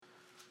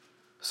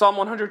Psalm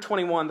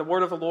 121, the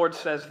word of the Lord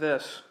says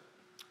this: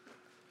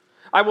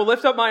 I will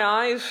lift up my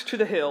eyes to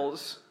the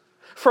hills.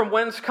 From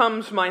whence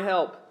comes my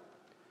help?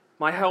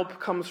 My help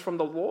comes from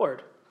the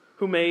Lord,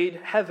 who made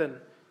heaven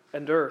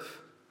and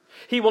earth.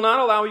 He will not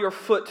allow your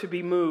foot to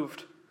be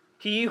moved.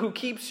 He who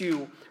keeps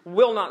you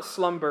will not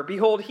slumber.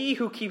 Behold, he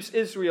who keeps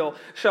Israel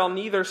shall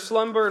neither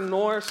slumber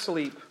nor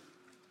sleep.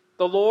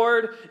 The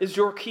Lord is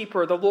your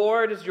keeper. The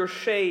Lord is your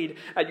shade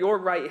at your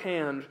right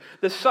hand.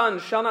 The sun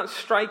shall not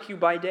strike you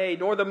by day,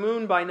 nor the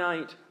moon by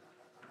night.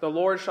 The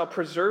Lord shall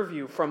preserve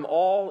you from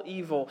all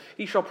evil.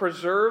 He shall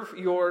preserve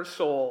your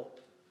soul.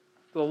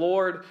 The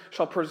Lord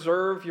shall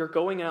preserve your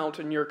going out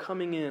and your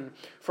coming in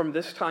from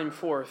this time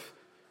forth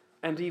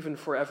and even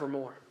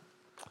forevermore.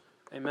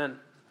 Amen.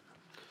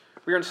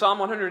 We are in Psalm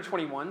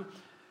 121.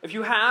 If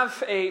you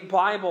have a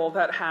Bible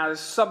that has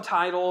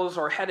subtitles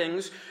or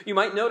headings, you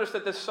might notice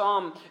that this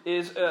psalm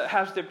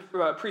has the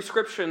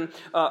prescription,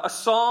 a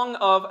song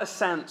of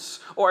ascents,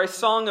 or a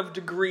song of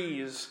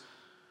degrees.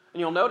 And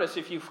you'll notice,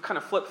 if you kind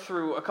of flip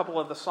through a couple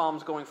of the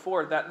psalms going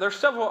forward, that there are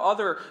several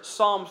other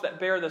psalms that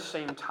bear the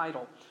same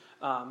title.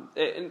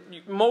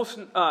 It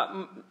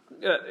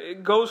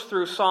goes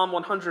through Psalm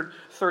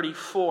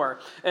 134.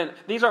 And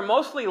these are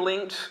mostly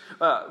linked,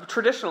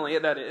 traditionally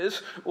that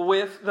is,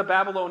 with the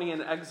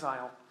Babylonian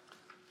exile.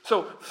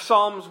 So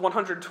Psalms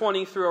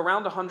 120 through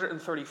around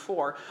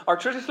 134 are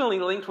traditionally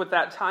linked with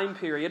that time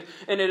period,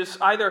 and it is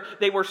either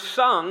they were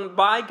sung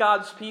by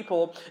God's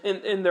people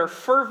in their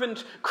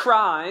fervent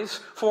cries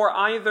for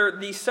either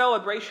the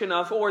celebration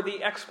of or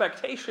the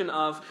expectation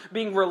of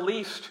being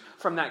released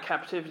from that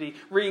captivity,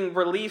 being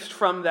released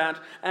from that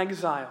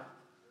exile.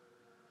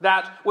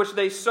 That which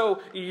they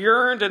so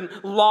yearned and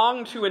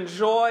longed to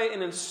enjoy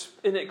and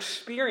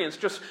experience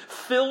just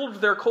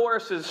filled their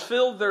choruses,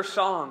 filled their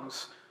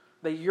songs.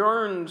 They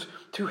yearned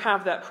to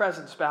have that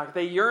presence back.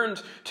 They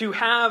yearned to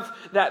have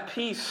that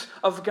peace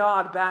of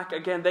God back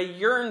again. They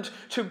yearned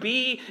to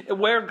be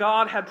where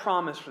God had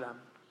promised them.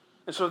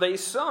 And so they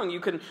sung.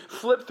 You can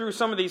flip through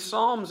some of these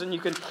psalms and you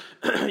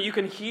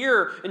can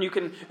hear and you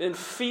can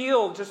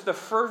feel just the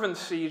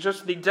fervency,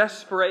 just the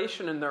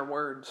desperation in their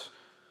words.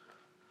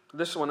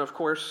 This one, of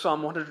course,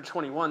 Psalm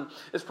 121,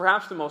 is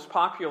perhaps the most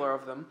popular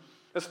of them.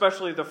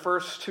 Especially the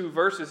first two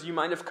verses. You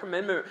might have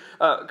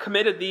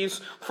committed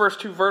these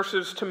first two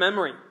verses to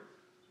memory.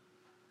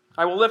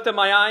 I will lift up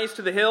my eyes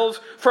to the hills.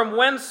 From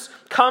whence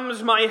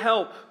comes my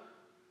help?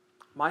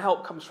 My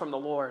help comes from the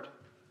Lord,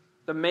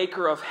 the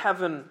maker of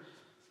heaven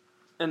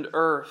and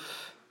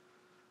earth.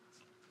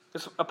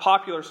 It's a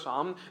popular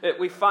psalm.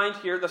 We find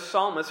here the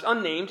psalmist,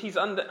 unnamed, he's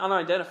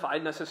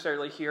unidentified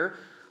necessarily here,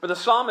 but the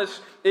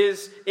psalmist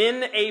is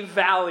in a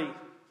valley.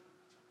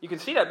 You can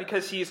see that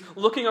because he's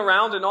looking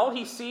around and all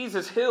he sees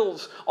is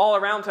hills all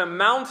around him,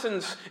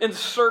 mountains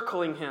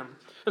encircling him.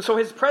 And so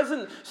his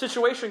present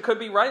situation could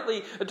be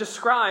rightly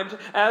described,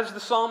 as the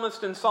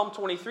psalmist in Psalm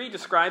 23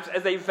 describes,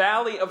 as a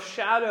valley of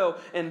shadow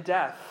and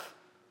death.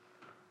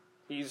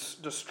 He's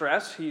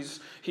distressed.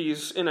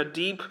 He's in a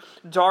deep,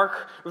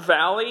 dark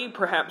valley,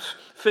 perhaps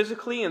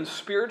physically and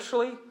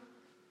spiritually.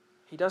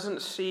 He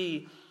doesn't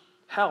see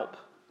help.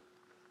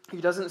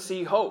 He doesn't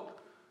see hope.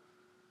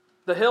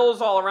 The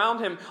hills all around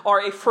him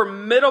are a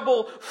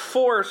formidable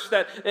force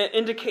that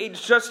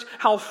indicates just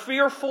how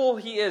fearful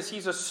he is.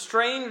 He's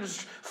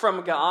estranged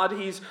from God.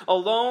 He's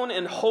alone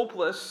and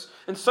hopeless.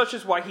 And such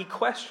is why he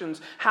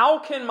questions, how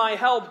can my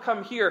help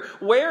come here?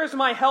 Where is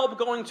my help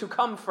going to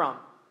come from?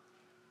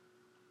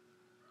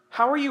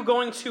 How are you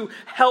going to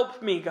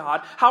help me,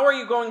 God? How are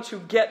you going to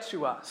get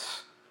to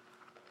us?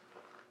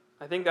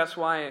 I think that's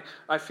why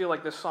I feel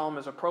like this psalm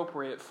is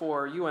appropriate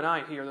for you and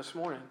I here this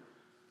morning.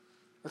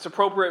 It's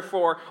appropriate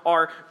for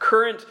our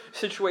current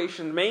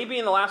situation. Maybe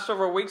in the last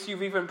several weeks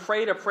you've even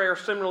prayed a prayer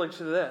similar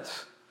to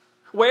this.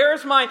 Where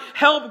is my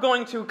help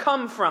going to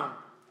come from?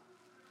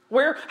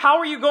 How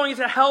are you going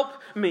to help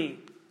me?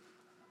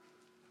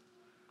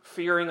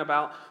 Fearing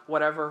about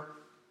whatever.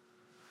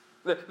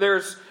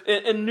 There's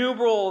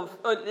innumerable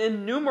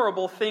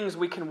things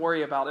we can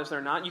worry about, is there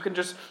not? You can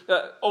just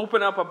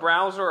open up a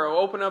browser or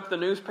open up the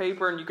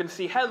newspaper and you can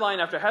see headline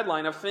after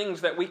headline of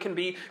things that we can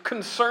be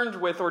concerned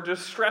with or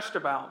distressed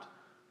about.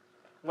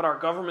 What our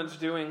government's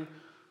doing,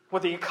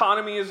 what the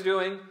economy is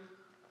doing,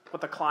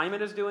 what the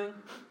climate is doing,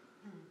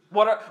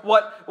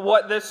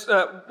 what this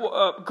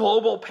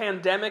global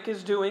pandemic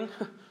is doing.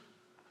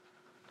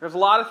 There's a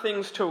lot of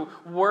things to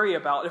worry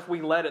about if we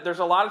let it. There's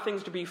a lot of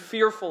things to be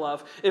fearful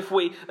of if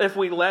we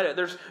let it.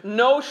 There's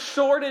no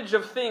shortage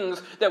of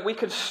things that we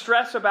could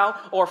stress about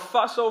or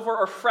fuss over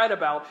or fret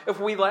about if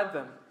we let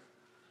them.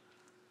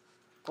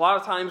 A lot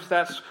of times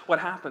that's what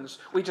happens.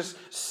 We just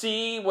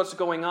see what's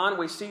going on.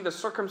 We see the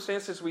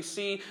circumstances. We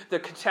see the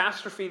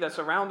catastrophe that's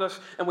around us.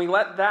 And we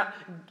let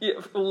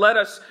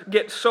us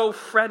get so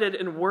fretted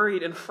and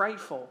worried and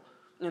frightful.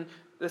 And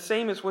the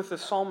same is with the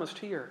psalmist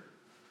here.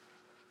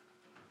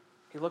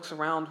 He looks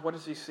around. What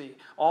does he see?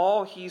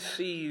 All he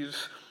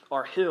sees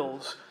are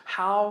hills.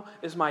 How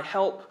is my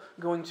help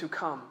going to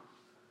come?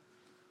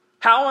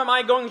 How am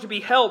I going to be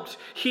helped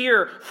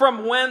here?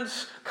 From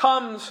whence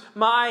comes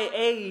my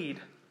aid?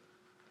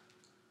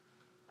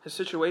 His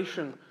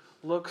situation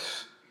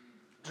looks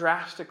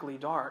drastically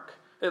dark.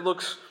 It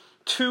looks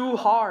too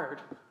hard.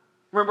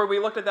 Remember, we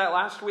looked at that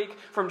last week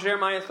from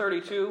Jeremiah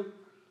 32?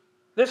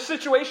 This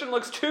situation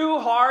looks too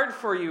hard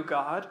for you,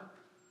 God.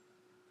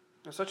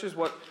 And such is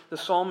what the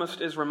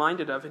psalmist is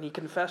reminded of, and he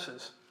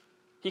confesses.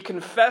 He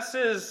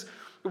confesses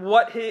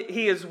what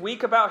he is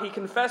weak about. He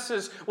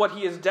confesses what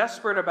he is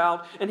desperate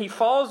about, and he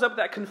follows up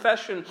that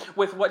confession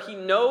with what he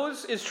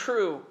knows is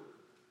true.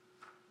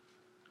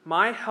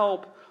 My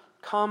help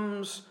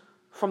comes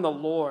from the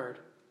Lord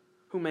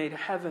who made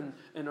heaven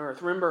and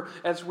earth. Remember,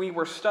 as we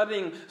were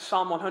studying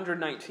Psalm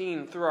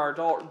 119 through our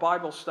adult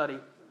Bible study,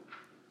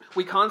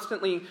 we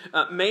constantly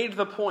made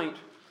the point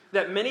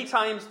that many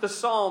times the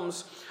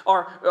Psalms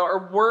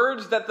are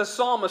words that the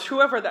psalmist,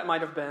 whoever that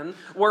might have been,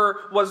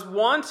 was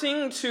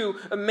wanting to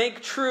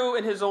make true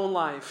in his own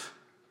life.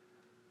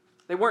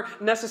 They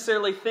weren't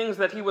necessarily things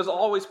that he was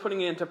always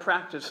putting into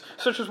practice.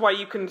 Such is why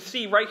you can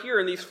see right here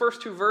in these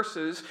first two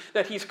verses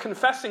that he's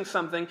confessing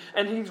something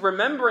and he's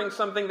remembering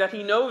something that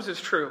he knows is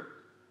true.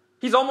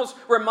 He's almost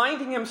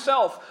reminding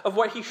himself of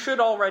what he should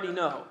already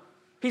know.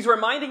 He's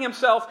reminding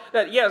himself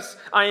that, yes,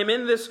 I am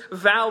in this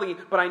valley,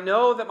 but I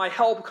know that my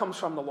help comes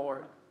from the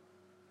Lord.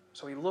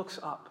 So he looks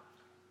up.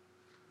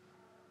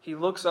 He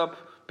looks up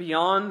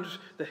beyond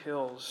the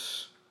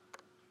hills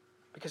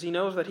because he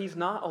knows that he's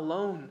not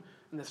alone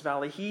in this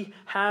valley. He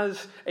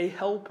has a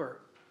helper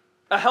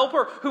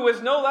who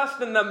is no less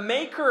than the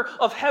maker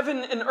of heaven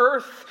and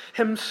earth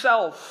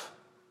himself.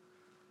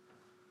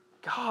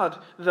 God,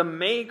 the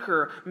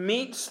Maker,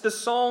 meets the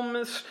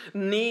psalmist's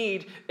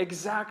need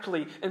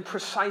exactly and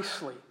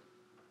precisely.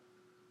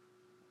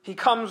 He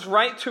comes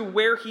right to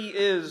where he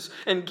is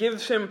and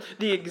gives him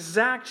the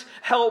exact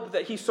help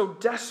that he so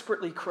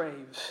desperately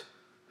craves.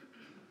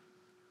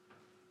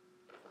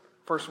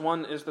 Verse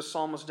 1 is the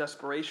psalmist's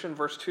desperation.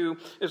 Verse 2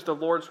 is the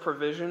Lord's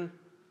provision,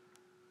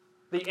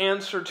 the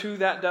answer to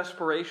that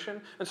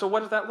desperation. And so what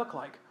does that look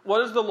like? What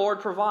does the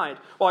Lord provide?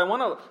 Well, I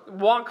want to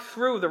walk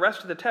through the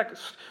rest of the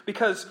text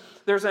because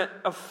there's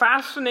a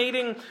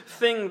fascinating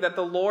thing that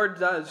the Lord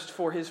does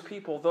for his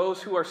people,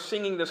 those who are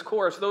singing this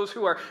chorus, those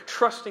who are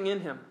trusting in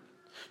him.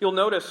 You'll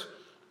notice,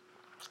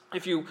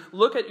 if you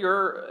look at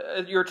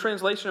your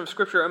translation of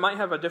Scripture, it might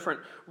have a different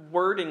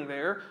wording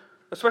there,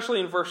 especially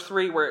in verse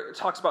 3 where it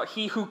talks about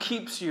he who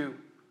keeps you.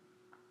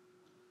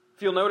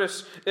 If you'll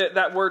notice,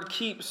 that word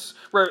keeps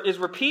is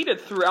repeated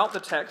throughout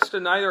the text,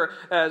 and either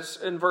as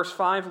in verse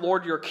 5,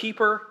 Lord your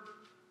keeper,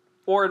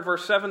 or in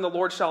verse 7, the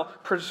Lord shall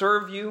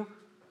preserve you.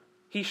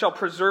 He shall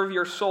preserve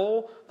your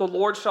soul. The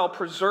Lord shall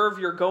preserve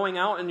your going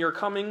out and your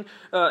coming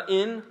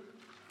in.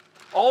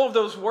 All of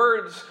those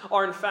words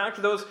are, in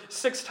fact, those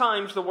 6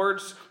 times the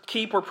words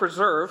keep or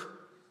preserve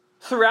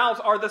throughout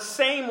are the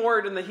same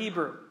word in the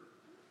Hebrew.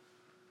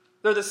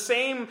 They're the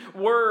same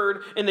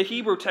word in the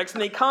Hebrew text,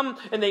 and they come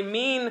and they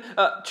mean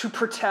to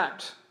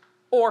protect,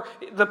 or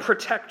the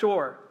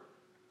protector.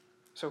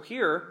 So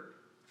here,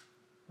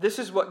 this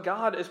is what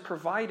God is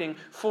providing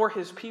for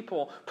his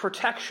people,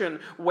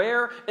 protection,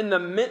 where in the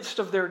midst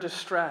of their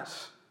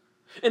distress,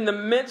 in the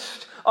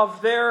midst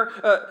of their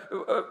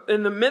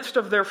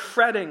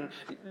fretting,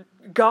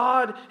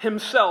 God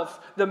himself,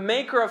 the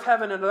maker of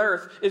heaven and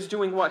earth, is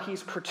doing what?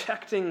 He's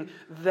protecting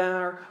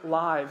their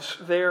lives,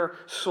 their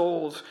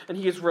souls, and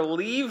he is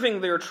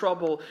relieving their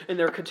trouble and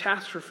their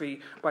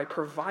catastrophe by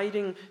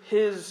providing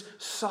his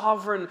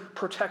sovereign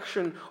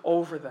protection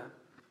over them.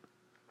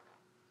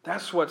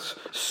 That's what's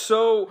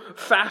so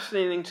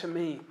fascinating to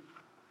me.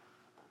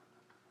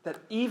 That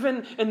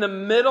even in the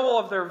middle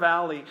of their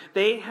valley,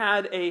 they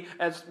had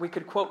as we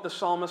could quote the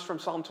psalmist from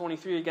Psalm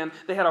 23 again,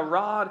 they had a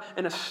rod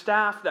and a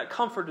staff that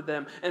comforted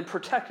them and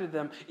protected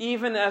them,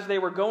 even as they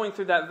were going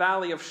through that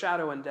valley of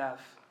shadow and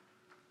death.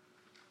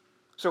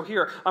 So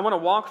here, I want to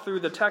walk through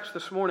the text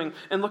this morning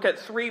and look at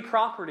 3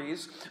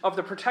 properties of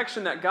the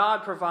protection that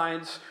God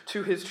provides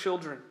to his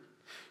children.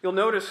 You'll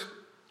notice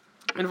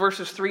in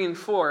verses 3 and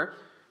 4,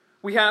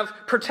 we have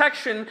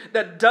protection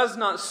that does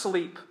not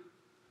sleep.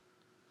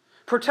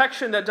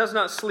 Protection that does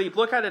not sleep.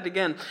 Look at it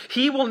again.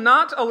 He will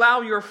not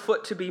allow your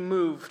foot to be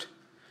moved.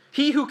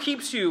 He who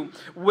keeps you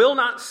will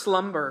not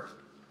slumber.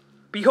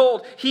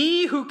 Behold,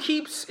 he who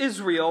keeps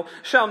Israel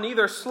shall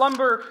neither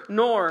slumber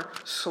nor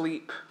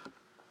sleep.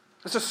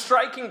 It's a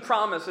striking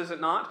promise, is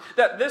it not?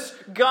 That this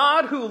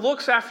God who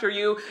looks after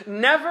you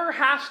never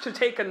has to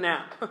take a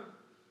nap.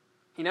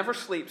 He never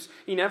sleeps.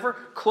 He never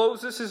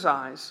closes his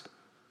eyes.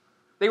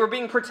 They were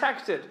being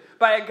protected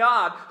by a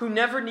God who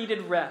never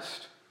needed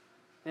rest.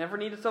 He never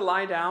needed to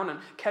lie down and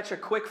catch a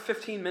quick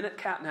 15-minute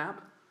cat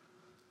nap.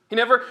 He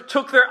never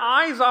took their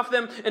eyes off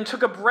them and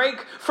took a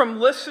break from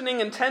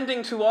listening and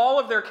tending to all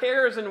of their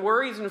cares and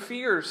worries and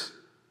fears.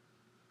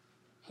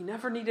 He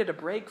never needed a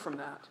break from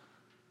that.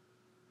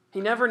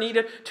 He never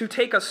needed to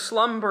take a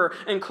slumber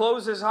and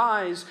close his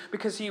eyes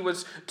because he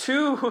was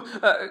too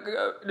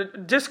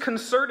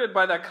disconcerted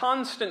by that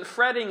constant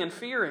fretting and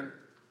fearing.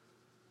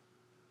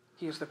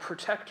 He is the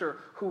protector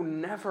who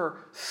never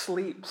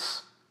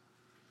sleeps,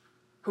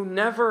 who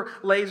never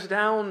lays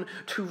down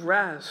to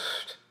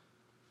rest.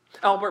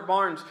 Albert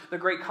Barnes, the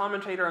great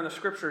commentator on the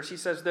Scriptures, he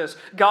says this: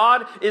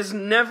 God is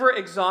never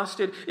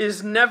exhausted,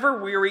 is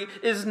never weary,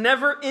 is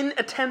never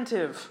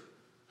inattentive.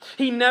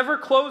 He never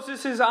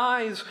closes his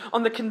eyes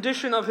on the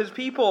condition of his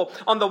people,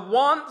 on the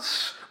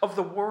wants of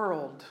the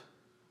world.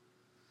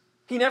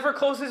 He never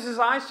closes his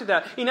eyes to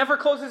that. He never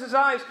closes his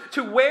eyes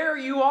to where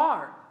you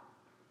are,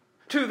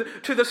 to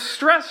the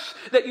stress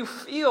that you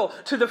feel,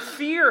 to the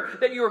fear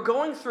that you are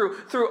going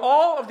through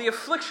all of the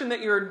affliction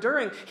that you're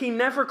enduring. He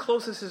never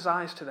closes his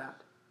eyes to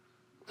that.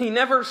 He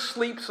never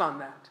sleeps on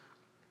that.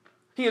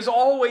 He is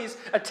always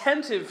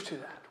attentive to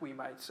that, we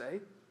might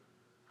say.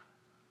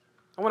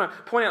 I want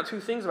to point out two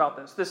things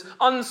about this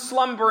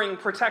unslumbering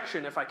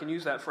protection, if I can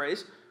use that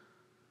phrase.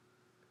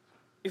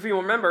 If you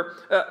remember,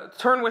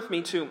 turn with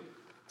me to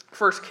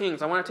 1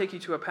 Kings. I want to take you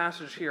to a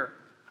passage here.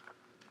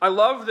 I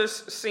love this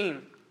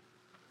scene.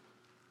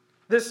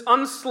 This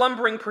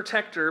unslumbering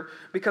protector,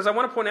 because I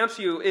want to point out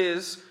to you,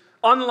 is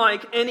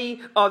unlike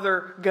any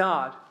other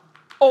God.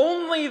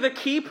 Only the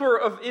keeper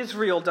of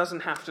Israel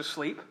doesn't have to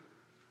sleep.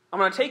 I'm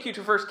going to take you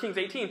to 1 Kings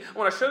 18. I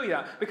want to show you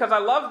that because I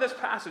love this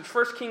passage.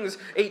 1 Kings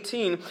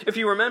 18, if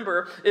you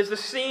remember, is the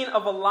scene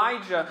of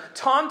Elijah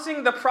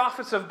taunting the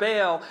prophets of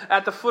Baal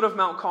at the foot of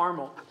Mount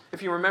Carmel.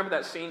 If you remember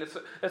that scene,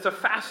 it's a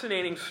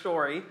fascinating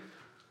story.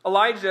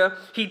 Elijah,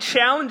 he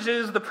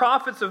challenges the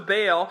prophets of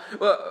Baal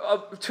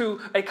to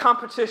a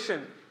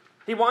competition.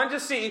 He wanted to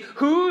see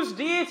whose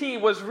deity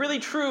was really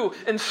true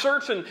and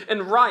certain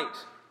and right.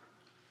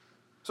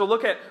 So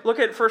look at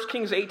 1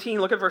 Kings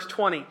 18, look at verse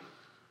 20.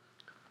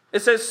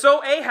 It says,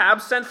 "So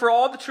Ahab sent for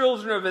all the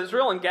children of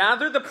Israel and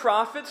gathered the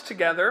prophets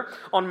together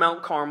on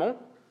Mount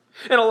Carmel.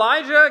 And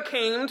Elijah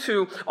came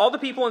to all the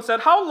people and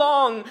said, 'How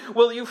long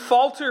will you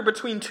falter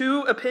between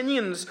two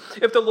opinions?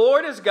 If the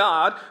Lord is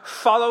God,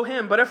 follow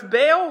him. But if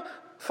Baal,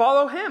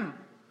 follow him.'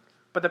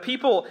 But the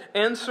people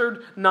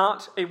answered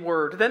not a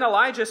word. Then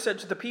Elijah said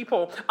to the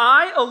people,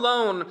 'I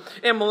alone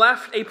am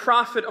left a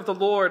prophet of the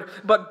Lord,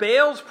 but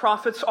Baal's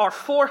prophets are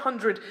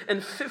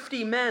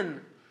 450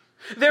 men.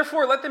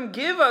 Therefore let them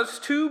give us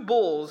 2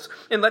 bulls,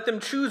 and let them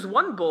choose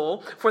 1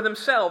 bull for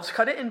themselves,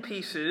 cut it in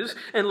pieces,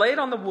 and lay it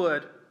on the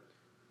wood.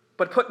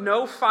 But put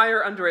no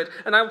fire under it.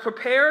 And I will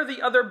prepare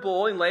the other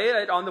bull and lay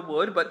it on the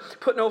wood, but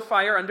put no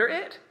fire under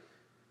it.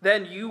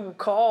 Then you will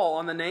call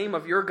on the name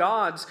of your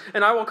gods,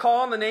 and I will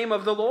call on the name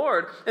of the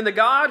Lord. And the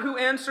God who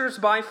answers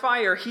by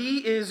fire,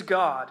 he is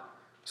God.'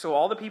 So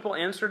all the people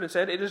answered and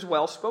said, 'It is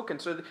well spoken.'"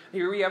 So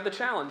here we have the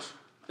challenge.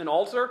 An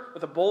altar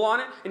with a bull on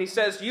it, and he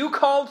says, "You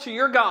call to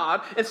your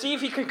God and see if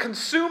he can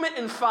consume it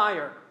in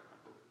fire."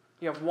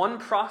 You have 1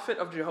 prophet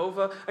of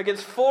Jehovah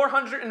against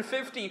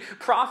 450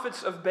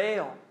 prophets of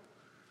Baal.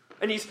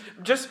 And he's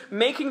just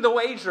making the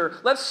wager.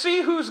 Let's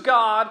see whose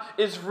God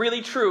is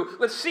really true.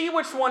 Let's see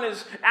which one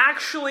is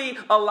actually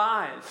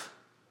alive.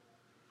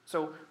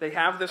 So they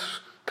have this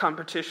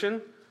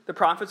competition. The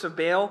prophets of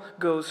Baal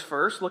goes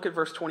first. Look at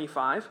verse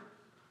 25.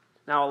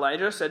 "Now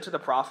Elijah said to the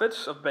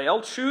prophets of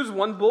Baal, 'Choose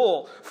 1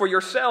 bull for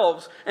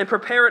yourselves and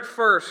prepare it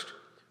first.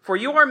 For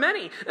you are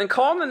many, and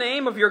call on the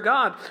name of your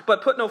God,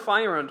 but put no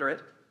fire under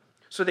it.'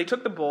 So they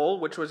took the bull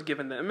which was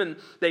given them, and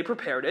they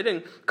prepared it,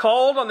 and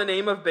called on the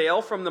name of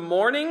Baal from the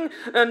morning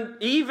and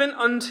even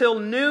until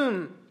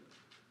noon.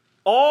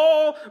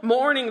 All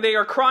morning they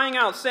are crying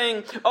out,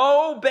 saying,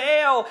 'O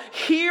Baal,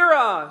 hear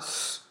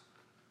us!'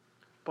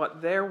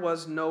 But there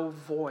was no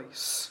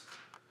voice.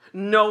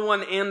 No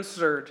one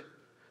answered.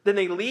 Then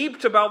they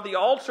leaped about the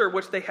altar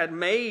which they had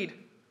made.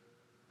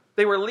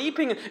 They were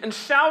leaping and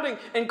shouting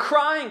and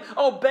crying,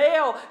 'O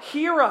Baal,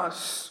 hear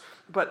us!'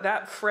 But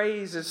that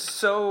phrase is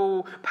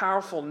so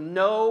powerful.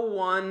 No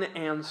one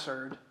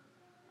answered.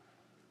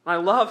 I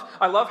love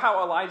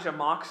how Elijah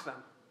mocks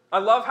them. I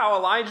love how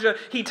Elijah,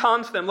 he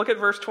taunts them. Look at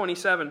verse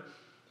 27.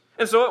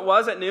 "And so it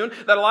was at noon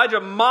that Elijah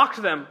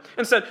mocked them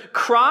and said,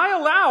 'Cry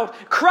aloud,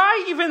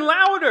 cry even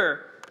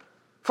louder,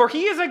 for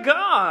he is a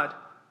god.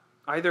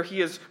 Either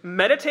he is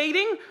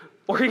meditating,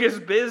 or he is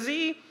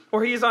busy,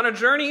 or he is on a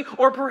journey,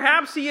 or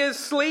perhaps he is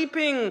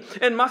sleeping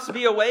and must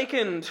be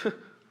awakened.'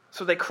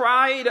 So they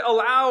cried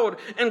aloud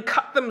and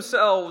cut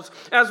themselves,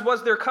 as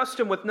was their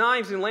custom, with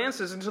knives and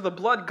lances, until the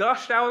blood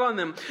gushed out on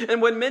them.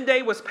 And when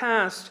midday was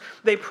past,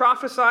 they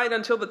prophesied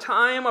until the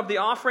time of the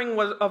offering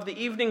of the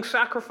evening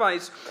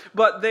sacrifice.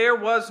 But there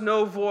was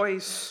no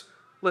voice."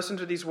 Listen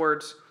to these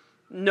words.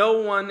 "No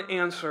one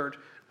answered.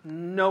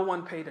 No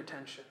one paid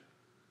attention."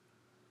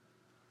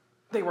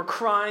 They were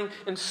crying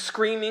and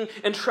screaming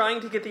and trying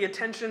to get the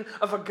attention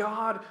of a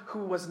God who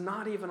was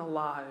not even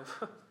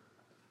alive.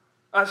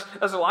 As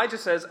Elijah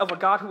says, of a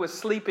God who is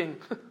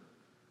sleeping.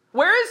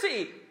 Where is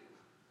he?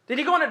 Did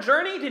he go on a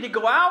journey? Did he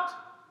go out?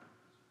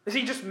 Is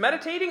he just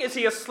meditating? Is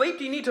he asleep?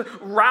 Do you need to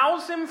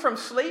rouse him from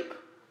sleep?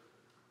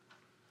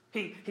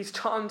 He's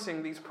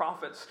taunting these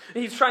prophets.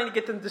 He's trying to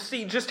get them to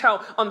see just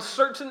how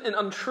uncertain and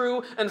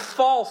untrue and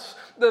false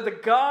the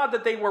God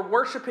that they were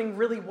worshiping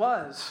really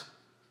was.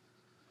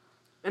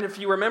 And if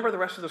you remember the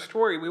rest of the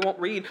story, we won't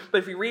read, but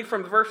if you read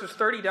from verses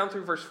 30 down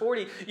through verse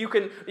 40,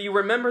 you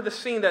remember the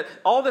scene that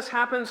all this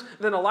happens,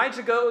 then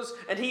Elijah goes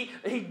and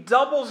he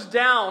doubles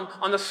down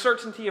on the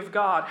certainty of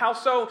God. How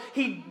so?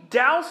 He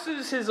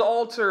douses his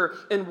altar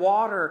in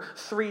water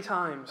 3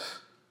 times.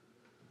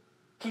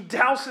 He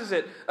douses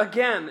it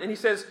again, and he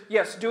says,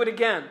 yes, do it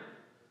again.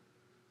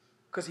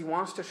 Because he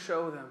wants to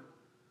show them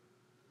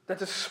that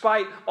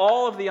despite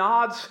all of the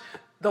odds,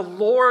 the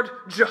Lord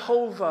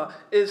Jehovah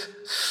is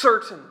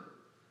certain.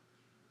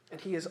 And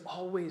he is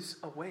always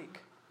awake.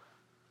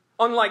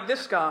 Unlike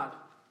this God,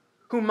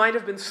 who might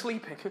have been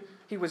sleeping,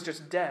 he was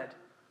just dead.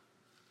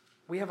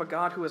 We have a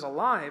God who is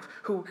alive,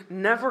 who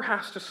never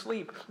has to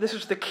sleep. This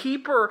is the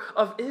keeper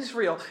of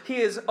Israel.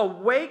 He is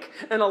awake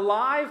and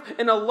alive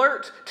and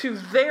alert to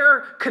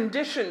their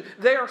condition,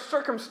 their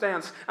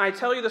circumstance. And I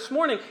tell you this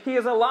morning, he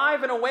is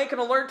alive and awake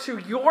and alert to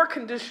your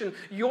condition,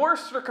 your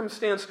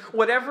circumstance,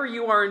 whatever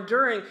you are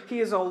enduring. He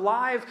is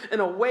alive and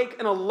awake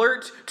and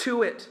alert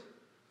to it.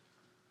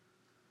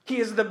 He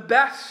is the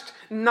best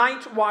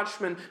night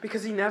watchman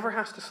because he never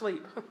has to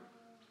sleep.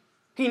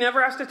 He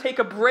never has to take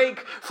a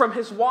break from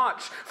his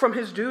watch, from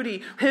his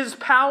duty. His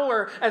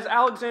power, as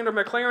Alexander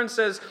Maclaren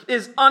says,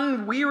 is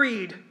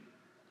unwearied.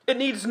 It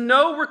needs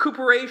no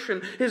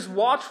recuperation. His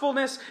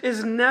watchfulness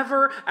is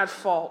never at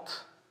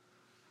fault.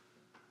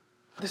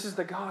 This is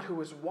the God who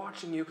is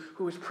watching you,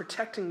 who is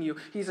protecting you.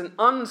 He's an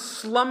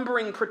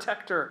unslumbering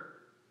protector.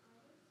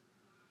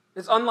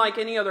 It's unlike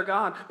any other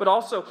God, but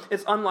also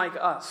it's unlike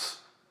us.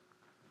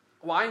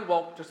 Why?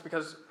 Well, just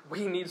because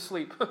we need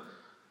sleep.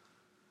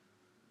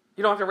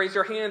 You don't have to raise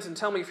your hands and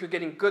tell me if you're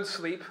getting good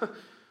sleep.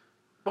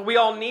 But we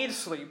all need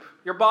sleep.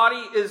 Your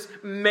body is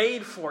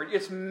made for it.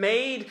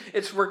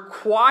 It's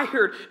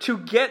required to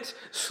get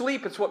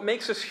sleep. It's what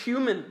makes us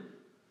human.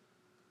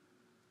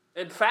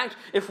 In fact,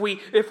 if we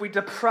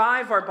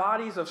deprive our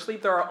bodies of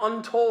sleep, there are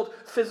untold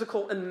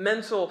physical and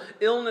mental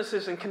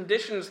illnesses and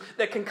conditions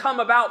that can come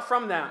about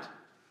from that.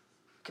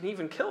 It can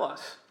even kill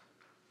us.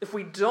 If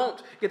we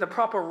don't get the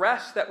proper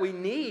rest that we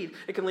need,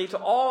 it can lead to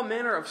all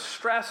manner of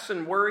stress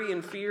and worry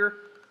and fear.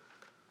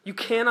 You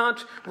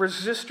cannot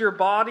resist your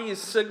body's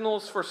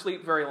signals for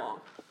sleep very long.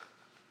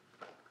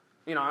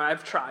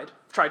 I've tried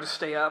to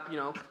stay up,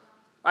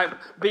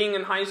 being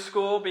in high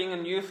school, being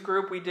in youth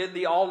group, we did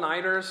the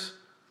all-nighters.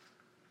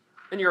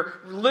 And you're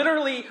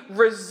literally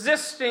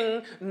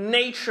resisting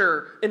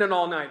nature in an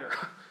all-nighter.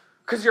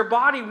 Because your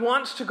body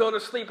wants to go to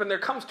sleep, and there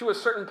comes to a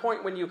certain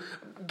point when you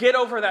get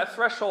over that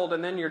threshold,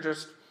 and then you're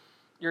just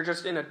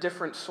in a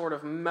different sort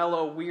of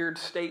mellow, weird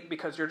state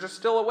because you're just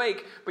still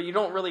awake, but you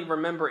don't really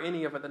remember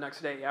any of it the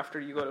next day after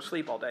you go to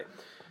sleep all day.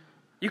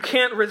 You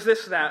can't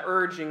resist that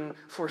urging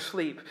for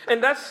sleep.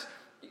 And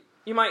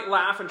you might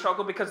laugh and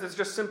chuckle because it's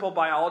just simple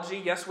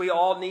biology. Yes, we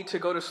all need to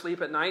go to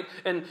sleep at night,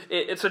 and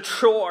it's a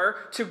chore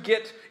to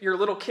get your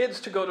little kids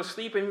to go to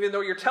sleep, even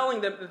though you're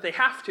telling them that they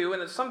have to,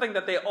 and it's something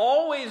that they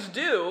always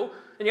do,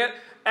 and yet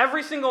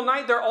every single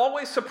night they're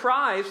always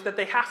surprised that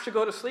they have to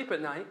go to sleep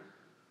at night.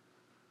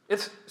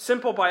 It's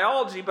simple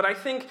biology, but I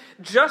think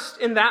just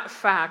in that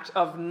fact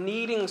of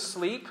needing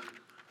sleep,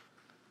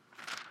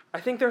 I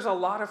think there's a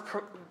lot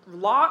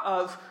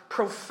of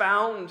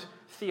profound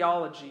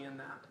theology in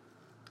that.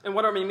 And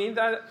what I mean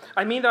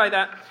by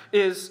that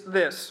is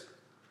this,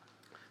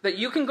 that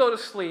you can go to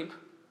sleep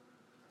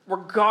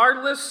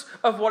regardless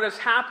of what is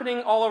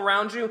happening all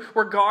around you,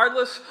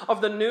 regardless of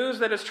the news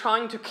that is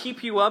trying to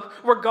keep you up,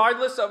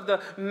 regardless of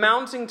the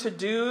mounting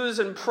to-dos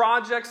and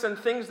projects and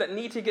things that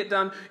need to get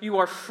done, you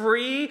are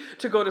free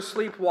to go to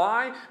sleep.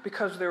 Why?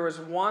 Because there is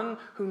one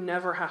who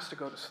never has to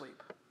go to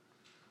sleep.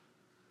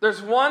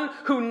 There's one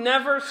who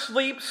never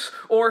sleeps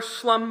or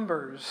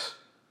slumbers.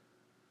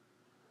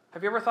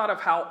 Have you ever thought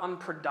of how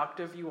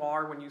unproductive you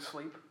are when you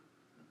sleep?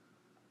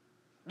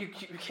 You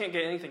can't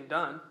get anything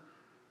done.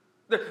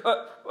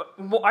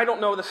 I don't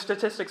know the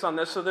statistics on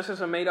this, so this is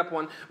a made-up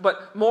one,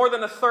 but more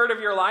than a third of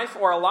your life,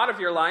 or a lot of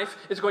your life,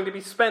 is going to be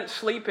spent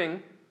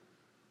sleeping.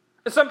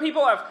 And some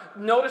people have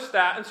noticed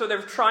that, and so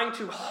they're trying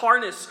to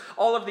harness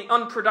all of the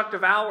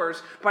unproductive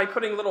hours by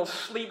putting little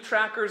sleep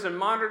trackers and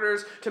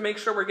monitors to make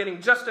sure we're getting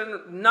just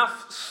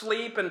enough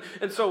sleep, and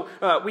so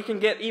we can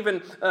get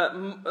even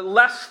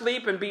less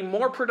sleep and be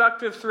more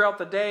productive throughout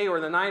the day or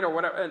the night or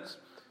whatever.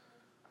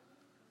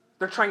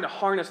 They're trying to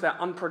harness that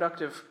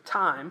unproductive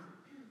time.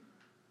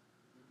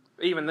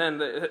 Even then,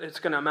 it's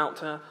going to amount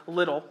to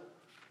little.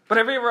 But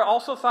have you ever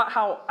also thought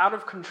how out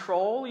of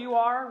control you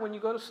are when you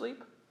go to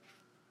sleep?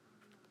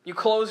 You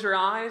close your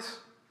eyes,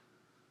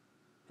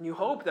 and you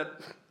hope that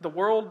the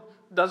world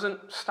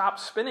doesn't stop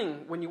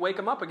spinning when you wake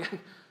them up again.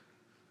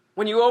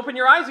 When you open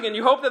your eyes again,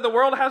 you hope that the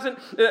world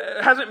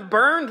hasn't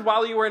burned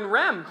while you were in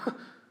REM.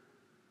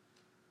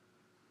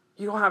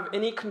 You don't have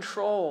any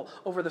control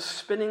over the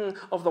spinning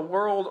of the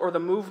world or the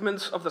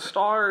movements of the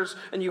stars,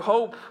 and you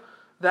hope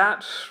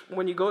that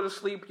when you go to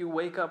sleep, you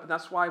wake up. And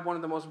that's why one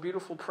of the most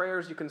beautiful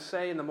prayers you can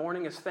say in the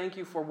morning is, "Thank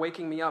you for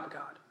waking me up,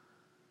 God."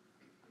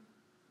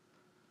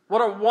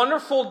 What a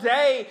wonderful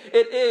day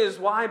it is.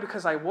 Why?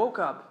 Because I woke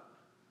up.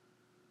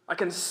 I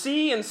can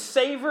see and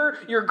savor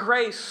your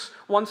grace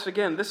once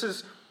again. This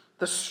is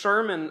the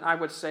sermon, I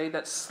would say,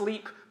 that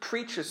sleep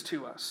preaches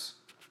to us.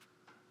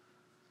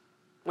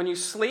 When you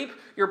sleep,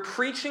 you're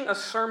preaching a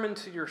sermon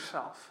to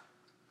yourself.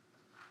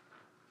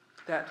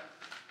 That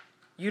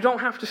you don't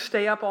have to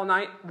stay up all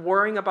night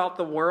worrying about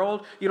the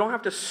world. You don't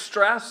have to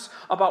stress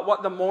about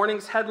what the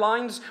morning's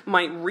headlines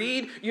might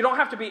read. You don't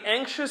have to be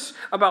anxious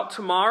about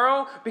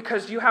tomorrow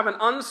because you have an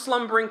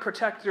unslumbering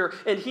protector.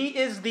 And He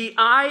is the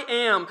I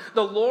Am,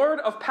 the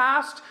Lord of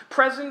past,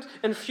 present,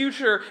 and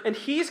future. And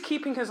He's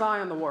keeping His eye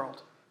on the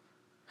world.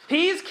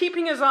 He's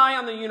keeping His eye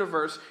on the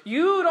universe.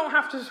 You don't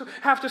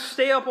have to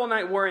stay up all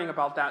night worrying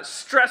about that,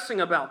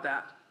 stressing about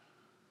that.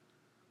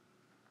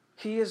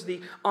 He is the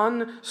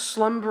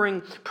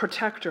unslumbering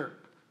protector.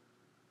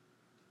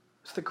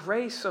 It's the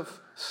grace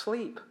of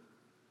sleep.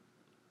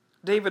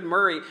 David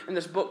Murray, in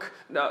this book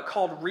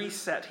called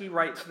Reset, he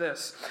writes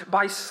this: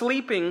 by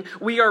sleeping,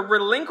 we are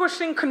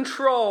relinquishing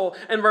control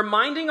and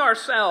reminding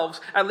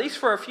ourselves, at least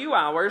for a few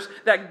hours,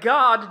 that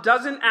God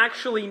doesn't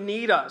actually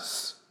need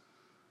us.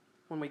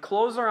 When we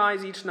close our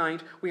eyes each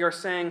night, we are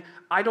saying,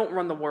 I don't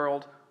run the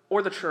world,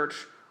 or the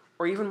church,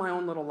 or even my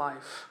own little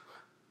life.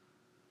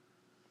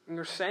 And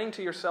you're saying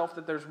to yourself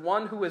that there's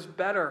one who is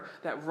better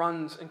that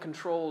runs and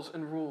controls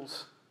and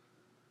rules.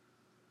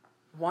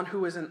 One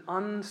who is an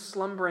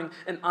unslumbering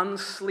and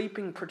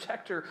unsleeping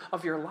protector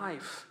of your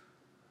life.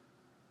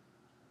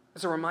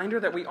 It's a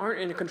reminder that we aren't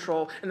in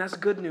control, and that's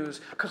good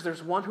news, because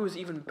there's one who is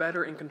even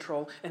better in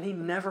control, and He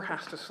never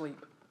has to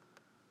sleep.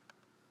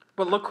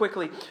 But look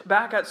quickly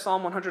back at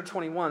Psalm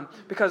 121,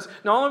 because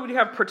not only do we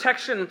have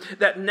protection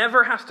that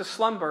never has to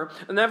slumber,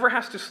 never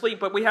has to sleep,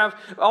 but we have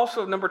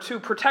also, number 2,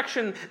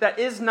 protection that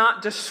is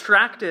not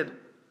distracted.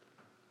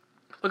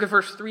 Look at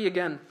verse 3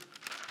 again.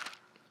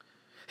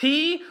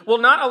 He will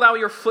not allow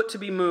your foot to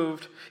be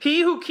moved.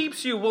 He who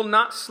keeps you will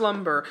not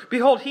slumber.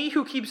 Behold, He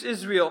who keeps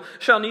Israel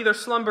shall neither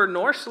slumber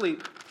nor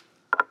sleep.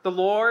 The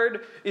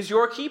Lord is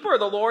your keeper.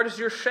 The Lord is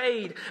your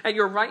shade at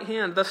your right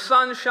hand. The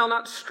sun shall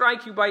not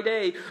strike you by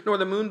day, nor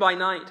the moon by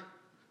night.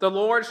 The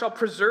Lord shall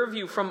preserve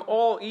you from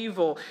all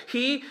evil.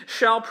 He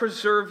shall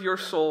preserve your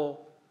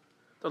soul.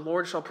 The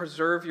Lord shall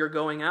preserve your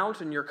going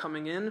out and your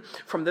coming in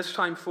from this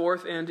time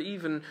forth and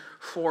even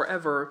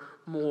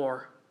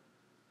forevermore.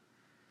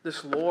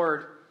 This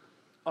Lord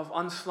of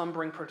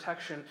unslumbering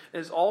protection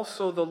is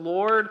also the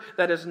Lord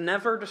that is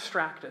never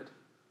distracted.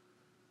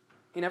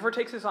 He never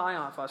takes His eye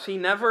off us. He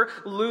never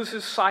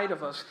loses sight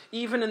of us,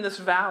 even in this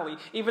valley,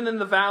 even in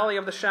the valley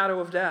of the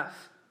shadow of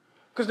death.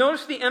 Because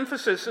notice the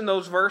emphasis in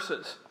those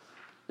verses.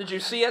 Did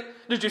you see it?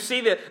 Did you see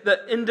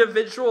the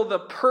individual, the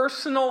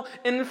personal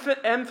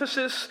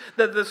emphasis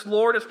that this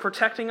Lord is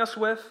protecting us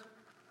with?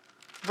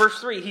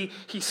 Verse 3,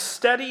 He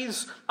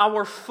steadies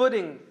our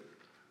footing.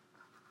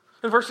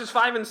 In verses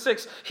 5 and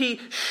 6,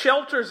 He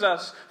shelters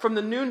us from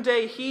the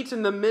noonday heat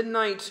and the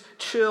midnight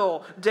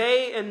chill.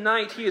 Day and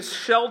night, He is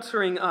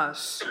sheltering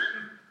us.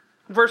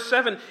 Verse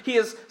 7, He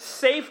is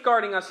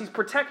safeguarding us. He's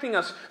protecting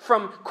us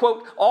from,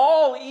 quote,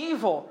 all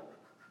evil.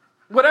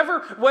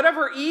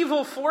 Whatever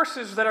evil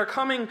forces that are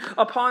coming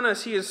upon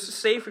us, He is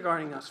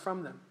safeguarding us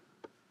from them.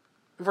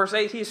 In verse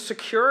 8, He is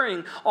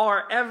securing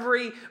our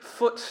every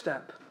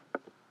footstep.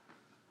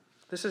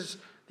 This is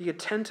the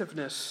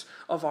attentiveness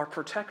of our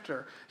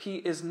protector. He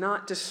is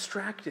not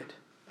distracted.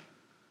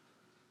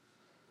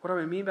 What do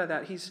I mean by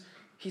that?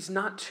 He's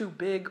not too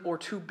big or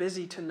too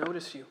busy to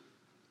notice you.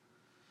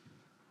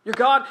 Your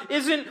God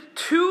isn't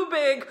too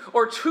big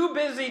or too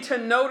busy to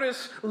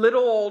notice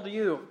little old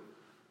you.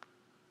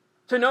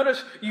 To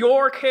notice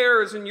your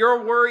cares and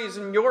your worries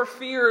and your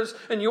fears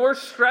and your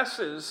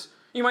stresses.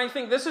 You might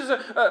think this is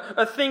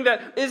a thing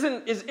that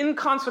is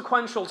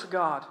inconsequential to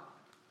God.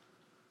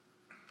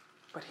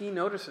 But He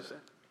notices it.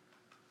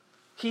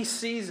 He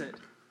sees it.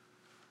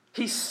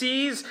 He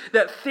sees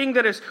that thing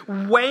that is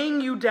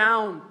weighing you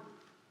down.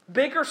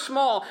 Big or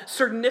small,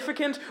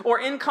 significant or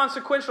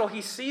inconsequential.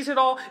 He sees it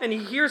all and He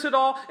hears it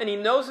all and He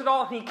knows it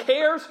all and He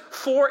cares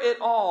for it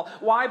all.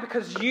 Why?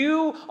 Because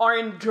you are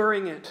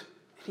enduring it.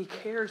 And He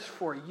cares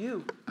for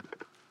you.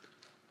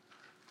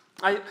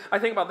 I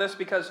think about this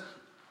because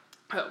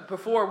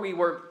before we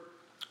were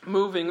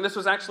moving, this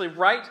was actually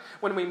right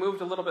when we moved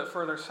a little bit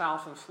further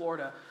south in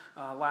Florida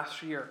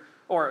last year.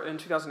 Or in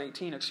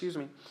 2018, excuse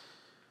me.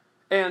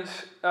 And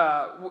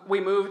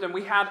we moved, and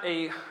we had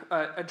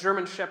a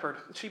German Shepherd.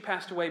 She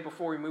passed away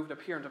before we moved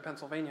up here into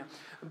Pennsylvania.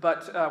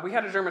 But we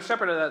had a German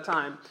Shepherd at that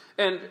time.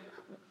 And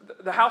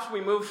the house we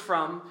moved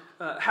from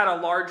had a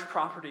large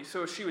property,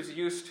 so she was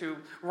used to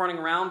running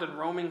around and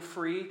roaming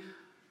free.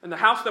 And the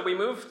house that we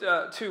moved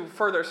to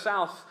further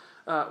south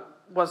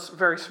was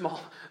very small.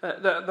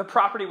 The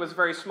property was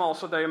very small,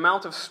 so the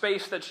amount of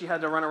space that she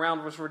had to run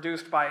around was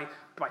reduced by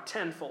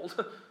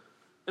tenfold.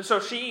 And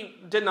so she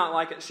did not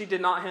like it. She did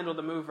not handle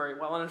the move very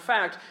well. And in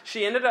fact,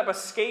 she ended up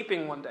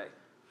escaping one day.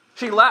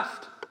 She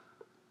left.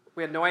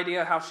 We had no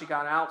idea how she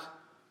got out.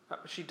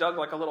 She dug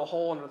like a little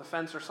hole under the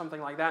fence or something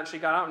like that. And she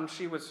got out and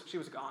she was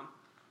gone.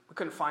 We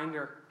couldn't find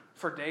her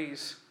for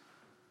days.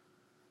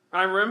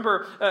 I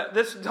remember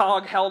this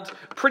dog held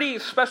pretty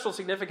special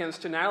significance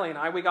to Natalie and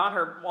I. We got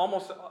her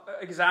almost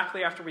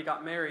exactly after we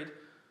got married.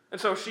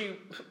 And so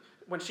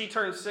when she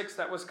turned 6,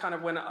 that was kind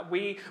of when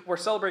we were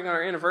celebrating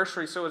our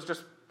anniversary. So it was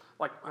just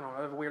like, I don't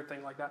know, a weird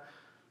thing like that.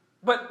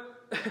 But,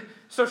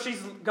 so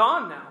she's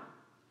gone now.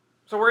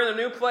 So we're in a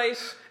new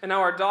place, and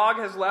now our dog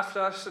has left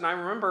us. And I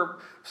remember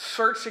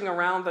searching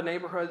around the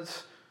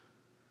neighborhoods.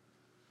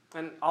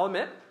 And I'll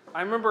admit,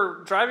 I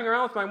remember driving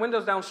around with my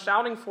windows down,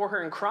 shouting for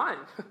her and crying.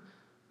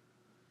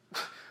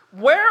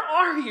 Where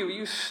are you,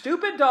 you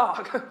stupid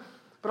dog?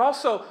 But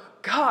also,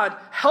 God,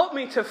 help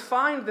me to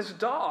find this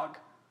dog.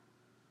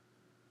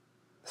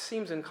 It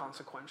seems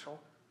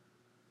inconsequential.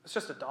 It's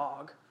just a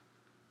dog.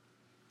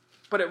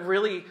 But it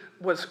really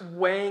was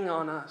weighing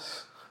on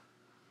us.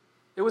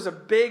 It was a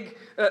big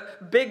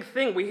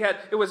thing.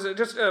 It was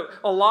just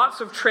a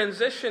lots of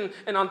transition,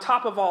 and on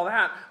top of all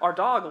that, our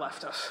dog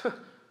left us.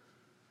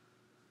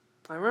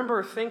 I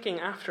remember thinking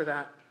after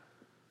that,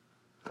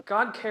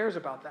 God cares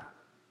about that.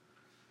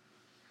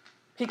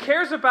 He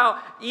cares about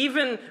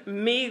even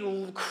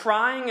me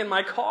crying in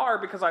my car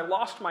because I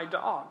lost my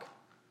dog.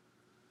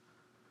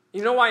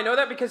 You know why I know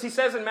that? Because he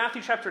says in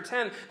Matthew chapter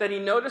 10 that he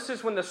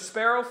notices when the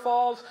sparrow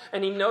falls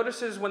and he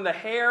notices when the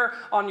hair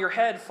on your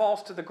head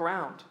falls to the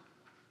ground.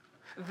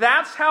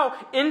 That's how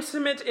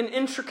intimate and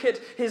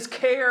intricate his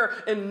care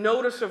and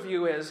notice of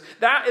you is.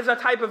 That is a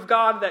type of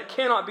God that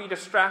cannot be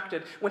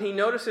distracted when he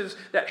notices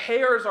that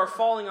hairs are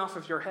falling off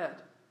of your head.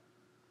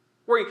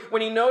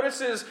 When he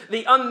notices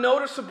the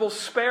unnoticeable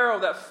sparrow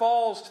that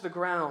falls to the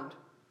ground.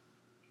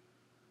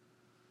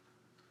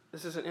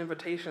 This is an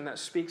invitation that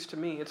speaks to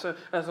me. It's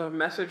a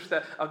message,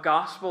 a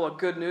gospel, a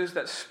good news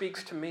that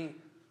speaks to me.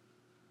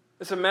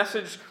 It's a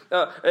message,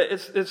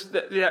 it's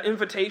the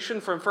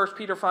invitation from 1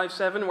 Peter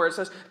 5:7 where it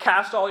says,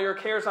 cast all your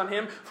cares on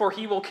him, for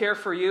he will care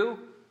for you.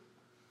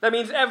 That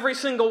means every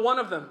single one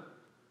of them.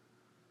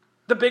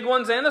 The big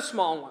ones and the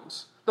small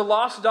ones. The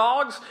lost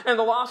dogs and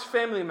the lost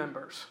family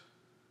members.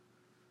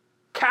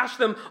 Cast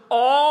them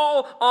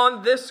all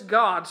on this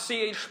God.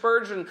 C.H.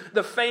 Spurgeon,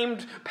 the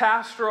famed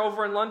pastor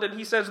over in London,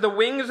 he says, the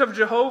wings of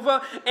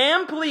Jehovah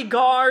amply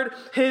guard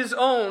his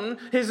own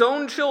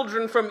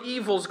children from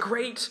evils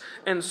great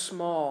and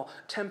small,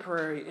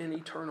 temporary and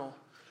eternal.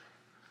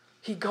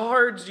 He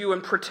guards you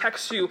and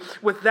protects you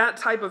with that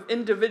type of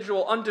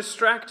individual,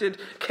 undistracted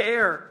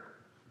care.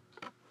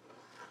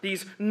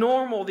 These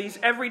normal, these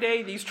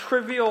everyday, these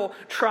trivial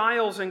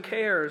trials and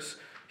cares,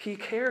 he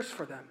cares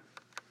for them.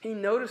 He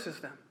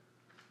notices them.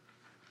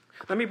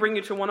 Let me bring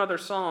you to one other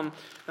psalm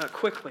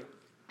quickly.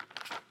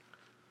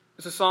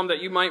 It's a psalm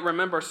that you might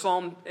remember,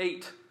 Psalm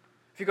 8.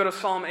 If you go to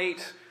Psalm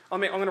 8,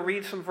 I'm going to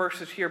read some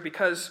verses here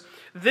because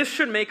this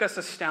should make us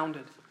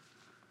astounded.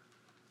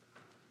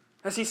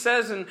 As he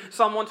says in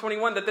Psalm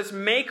 121, that this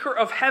maker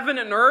of heaven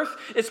and earth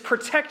is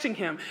protecting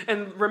him.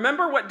 And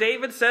remember what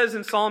David says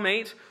in Psalm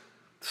 8?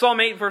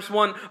 Psalm 8 verse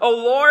 1, O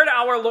Lord,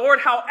 our Lord,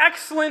 how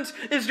excellent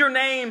is your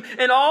name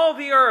in all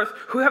the earth,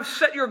 who have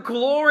set your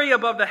glory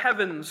above the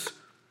heavens.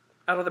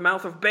 Out of the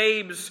mouth of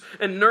babes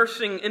and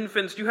nursing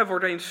infants, you have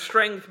ordained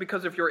strength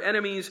because of your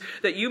enemies,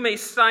 that you may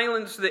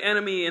silence the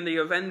enemy and the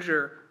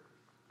avenger.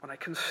 When I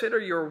consider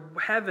your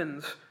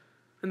heavens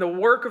and the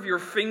work of your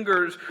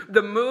fingers,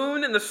 the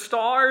moon and the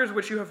stars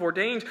which you have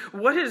ordained,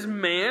 what is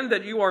man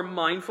that you are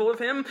mindful of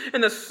him,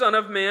 and the son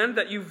of man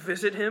that you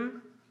visit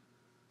him?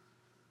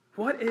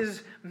 What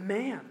is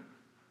man?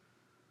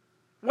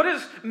 What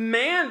is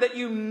man that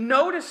you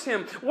notice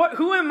him?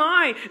 Who am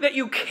I that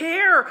you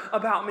care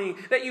about me,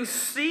 that you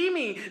see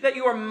me, that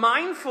you are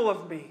mindful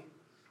of me?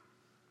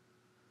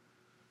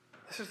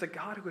 This is the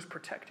God who is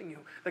protecting you,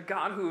 the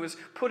God who is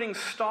putting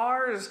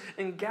stars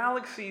and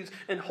galaxies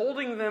and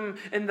holding them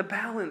in the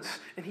balance.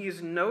 And he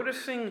is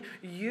noticing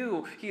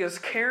you. He is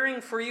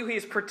caring for you. He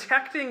is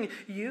protecting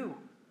you.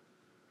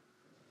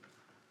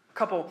 A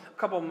couple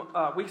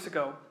weeks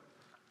ago,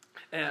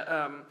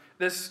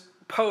 this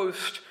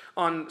post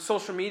on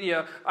social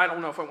media, I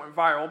don't know if it went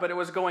viral, but it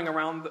was going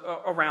around,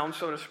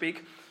 so to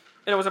speak.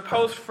 And it was a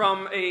post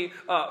from a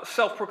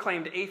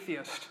self-proclaimed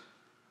atheist.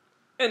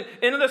 And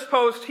in this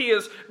post, he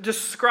is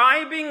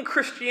describing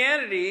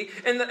Christianity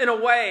in a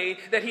way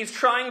that he's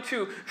trying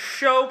to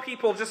show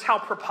people just how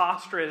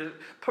preposterous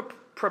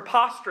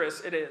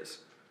it is.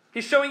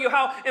 He's showing you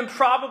how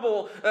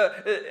improbable,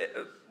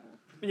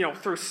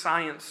 through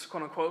science,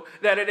 quote unquote,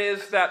 that it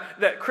is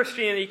that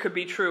Christianity could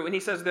be true. And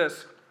he says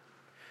this: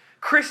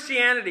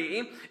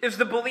 Christianity is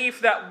the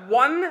belief that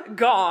one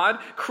God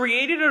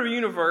created a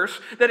universe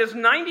that is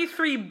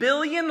 93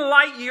 billion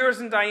light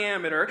years in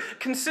diameter,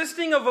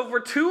 consisting of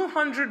over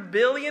 200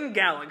 billion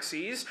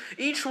galaxies,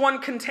 each one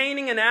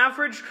containing an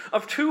average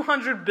of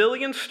 200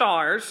 billion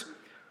stars,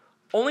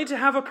 only to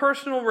have a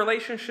personal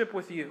relationship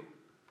with you.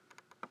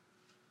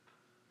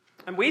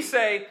 And we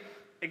say,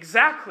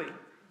 exactly,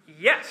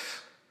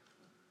 yes,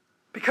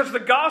 because the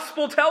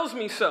gospel tells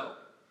me so.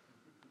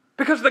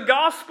 Because the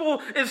gospel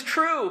is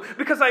true.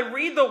 Because I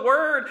read the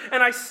word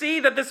and I see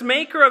that this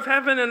maker of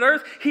heaven and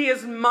earth, he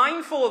is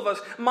mindful of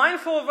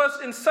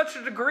us in such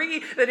a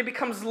degree that he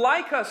becomes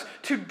like us,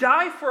 to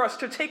die for us,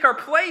 to take our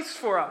place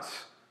for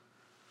us.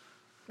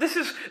 This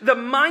is the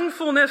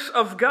mindfulness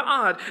of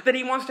God, that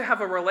he wants to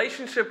have a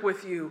relationship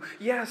with you.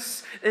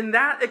 Yes, in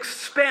that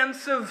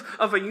expansive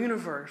of a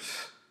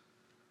universe.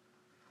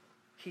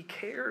 He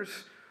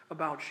cares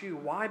about you.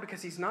 Why?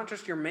 Because he's not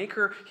just your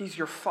maker, he's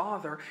your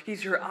father.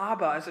 He's your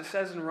Abba, as it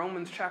says in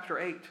Romans chapter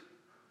 8.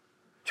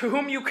 To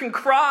whom you can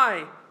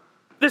cry.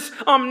 This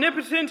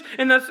omnipotent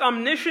and this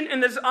omniscient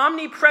and this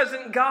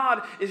omnipresent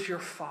God is your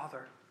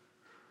Father,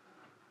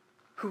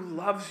 who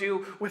loves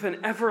you with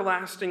an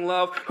everlasting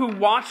love, who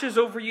watches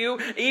over you,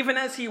 even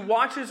as he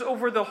watches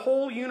over the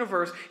whole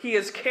universe. He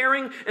is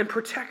caring and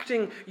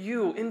protecting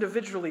you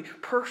individually,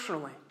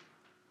 personally.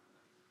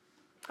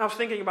 I was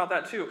thinking about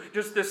that too.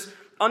 Just this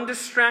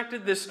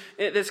undistracted,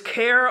 this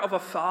care of a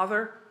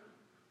father.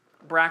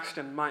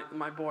 Braxton,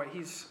 my boy,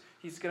 he's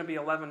going to be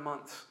 11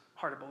 months.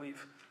 Hard to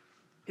believe.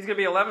 He's going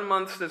to be 11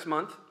 months this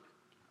month.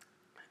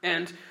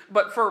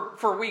 But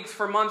for weeks,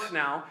 for months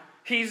now,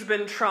 he's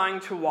been trying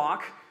to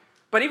walk.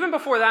 But even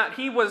before that,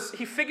 he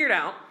figured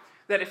out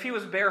that if he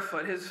was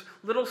barefoot, his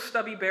little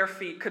stubby bare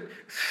feet could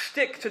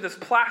stick to this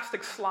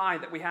plastic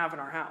slide that we have in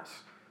our house.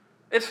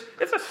 It's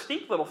a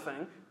steep little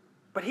thing,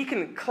 but he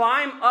can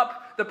climb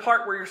up the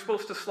part where you're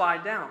supposed to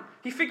slide down.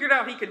 He figured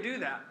out he could do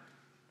that.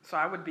 So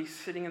I would be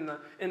sitting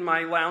in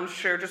my lounge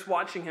chair just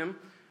watching him.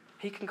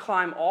 He can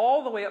climb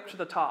all the way up to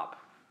the top.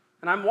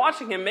 And I'm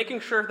watching him, making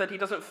sure that he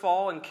doesn't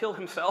fall and kill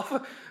himself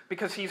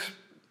because he's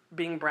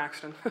being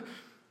Braxton.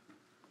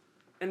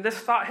 And this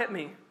thought hit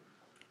me,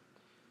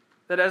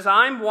 that as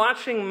I'm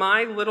watching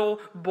my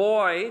little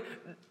boy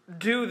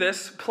do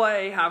this,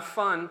 play, have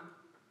fun,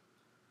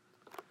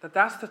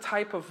 that's the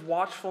type of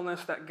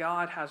watchfulness that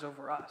God has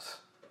over us.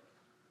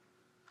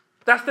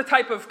 That's the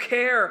type of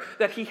care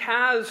that he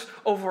has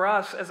over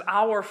us as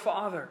our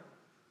Father.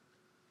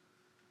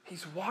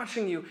 He's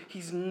watching you.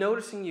 He's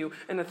noticing you.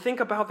 And to think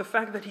about the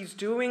fact that he's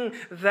doing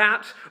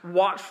that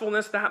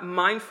watchfulness, that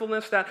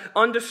mindfulness, that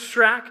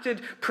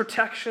undistracted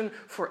protection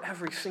for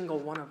every single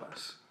one of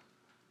us.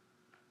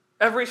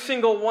 Every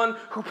single one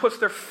who puts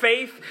their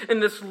faith in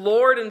this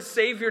Lord and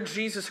Savior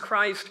Jesus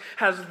Christ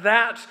has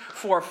that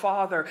for a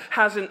father,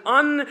 has an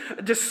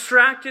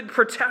undistracted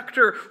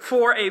protector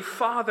for a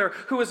father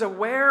who is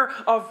aware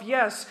of,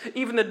 yes,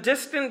 even the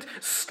distant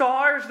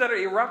stars that are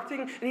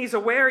erupting, and he's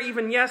aware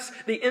even, yes,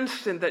 the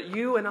instant that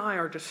you and I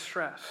are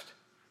distressed.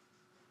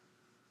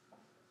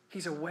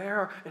 He's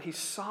aware and he's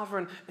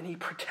sovereign and he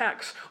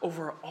protects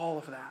over all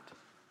of that.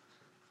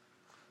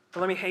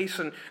 But let me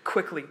hasten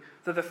quickly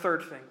to the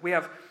third thing. We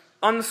have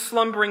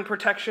unslumbering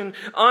protection,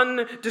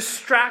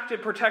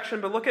 undistracted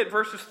protection. But look at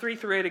verses 3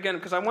 through 8 again,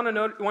 because I want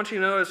you to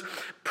notice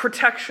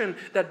protection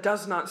that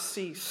does not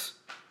cease.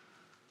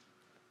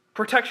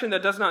 Protection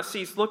that does not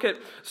cease. Look at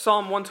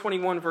Psalm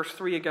 121, verse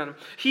 3 again.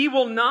 He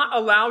will not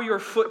allow your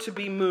foot to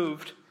be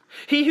moved.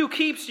 He who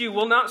keeps you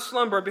will not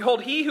slumber.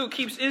 Behold, he who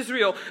keeps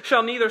Israel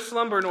shall neither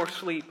slumber nor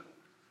sleep.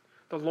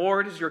 The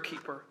Lord is your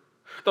keeper.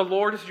 The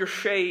Lord is your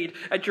shade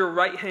at your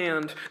right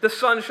hand. The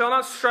sun shall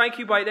not strike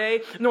you by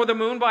day, nor the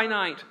moon by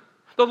night.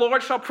 The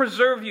Lord shall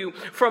preserve you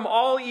from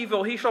all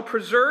evil. He shall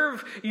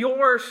preserve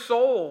your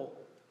soul.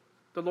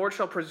 The Lord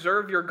shall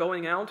preserve your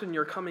going out and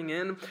your coming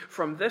in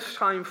from this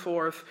time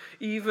forth,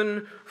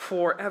 even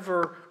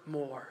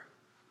forevermore.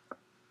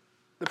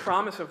 The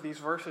promise of these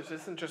verses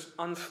isn't just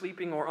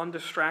unsleeping or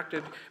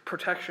undistracted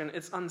protection.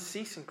 It's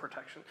unceasing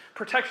protection.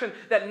 Protection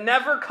that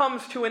never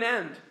comes to an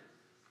end.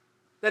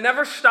 That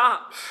never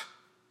stops.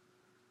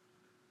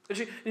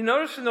 Did you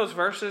notice in those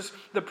verses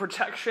the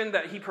protection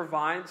that he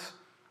provides?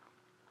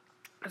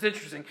 It's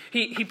interesting.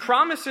 He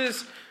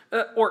promises,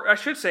 or I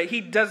should say, he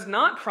does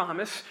not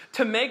promise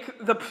to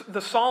make the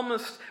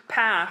psalmist's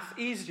path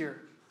easier.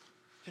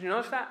 Did you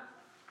notice that?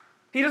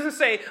 He doesn't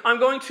say, I'm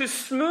going to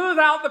smooth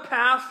out the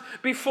path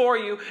before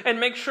you and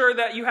make sure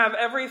that you have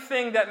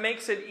everything that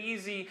makes it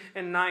easy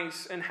and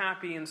nice and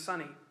happy and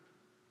sunny.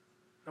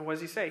 And what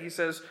does he say? He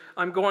says,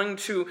 I'm going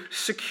to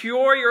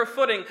secure your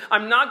footing.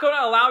 I'm not going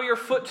to allow your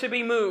foot to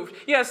be moved.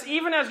 Yes,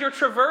 even as you're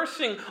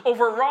traversing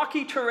over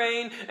rocky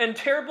terrain and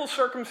terrible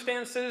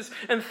circumstances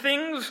and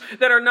things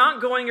that are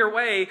not going your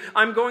way,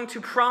 I'm going to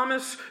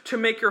promise to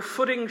make your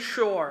footing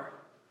sure.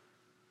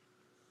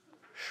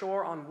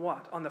 Sure on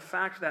what? On the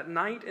fact that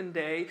night and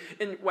day,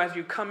 and as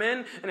you come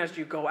in and as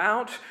you go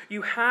out,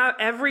 you have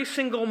every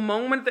single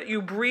moment that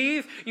you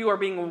breathe, you are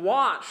being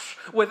watched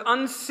with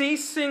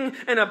unceasing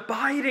and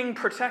abiding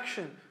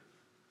protection.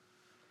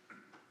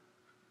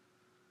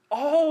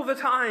 All the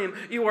time,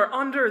 you are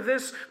under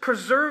this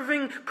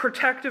preserving,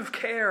 protective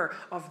care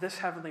of this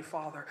Heavenly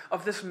Father,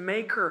 of this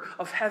Maker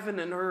of heaven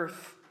and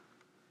earth.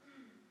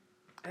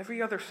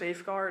 Every other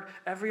safeguard,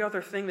 every other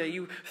thing that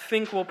you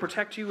think will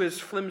protect you is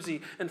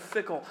flimsy and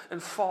fickle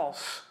and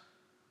false.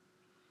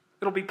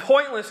 It'll be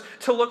pointless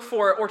to look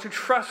for it or to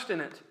trust in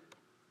it.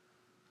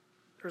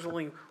 There's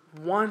only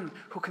one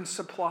who can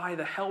supply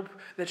the help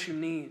that you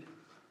need.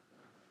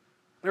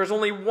 There's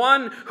only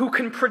one who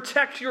can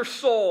protect your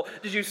soul.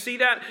 Did you see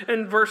that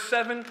in verse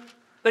 7?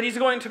 That he's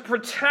going to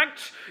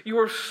protect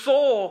your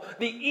soul,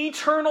 the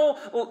eternal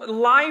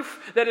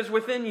life that is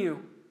within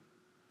you.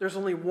 There's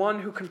only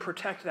one who can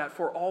protect that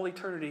for all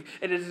eternity.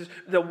 It is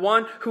the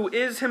one who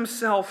is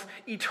himself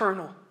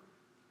eternal.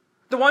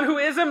 The one who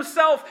is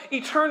himself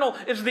eternal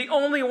is the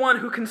only one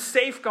who can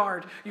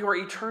safeguard your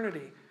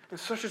eternity. And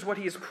such is what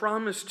he has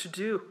promised to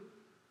do.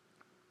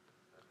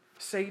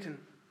 Satan.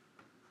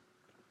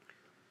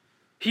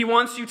 He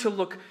wants you to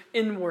look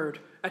inward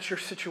at your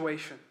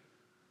situation.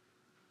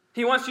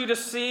 He wants you to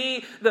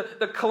see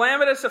the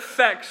calamitous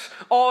effects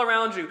all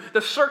around you,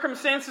 the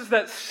circumstances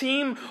that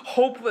seem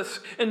hopeless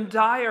and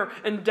dire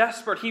and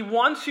desperate. He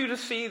wants you to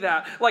see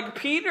that. Like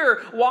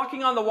Peter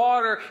walking on the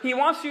water, he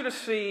wants you to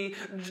see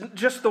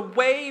just the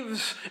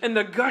waves and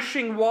the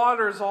gushing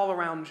waters all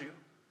around you.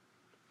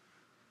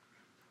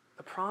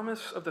 The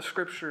promise of the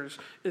Scriptures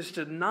is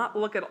to not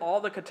look at all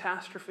the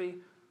catastrophe,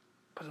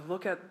 but to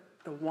look at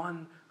the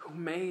one who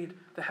made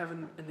the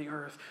heaven and the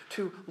earth,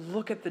 to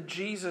look at the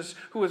Jesus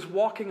who is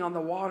walking on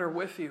the water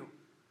with you,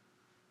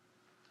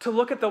 to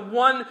look at the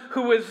one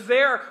who is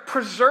there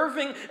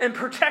preserving and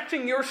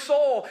protecting your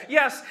soul.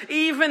 Yes,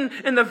 even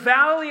in the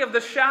valley of the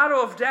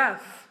shadow of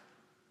death.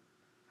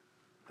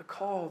 The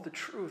call, the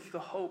truth, the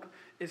hope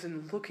is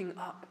in looking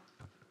up.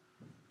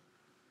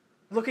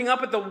 Looking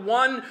up at the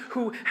one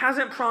who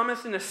hasn't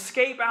promised an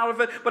escape out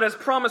of it, but has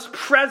promised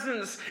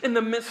presence in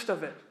the midst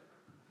of it.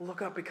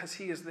 Look up because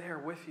he is there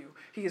with you.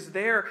 He is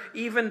there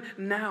even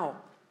now.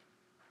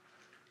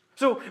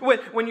 So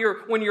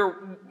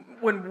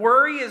when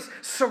worry is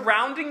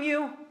surrounding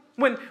you,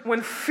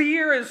 when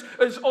fear is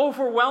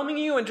overwhelming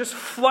you and just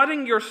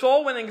flooding your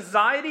soul, when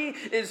anxiety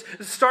is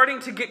starting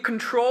to get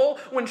control,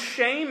 when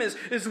shame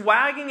is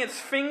wagging its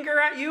finger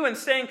at you and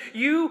saying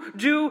you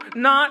do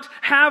not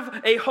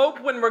have a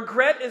hope, when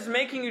regret is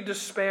making you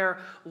despair,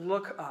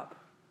 look up.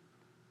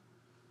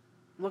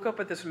 Look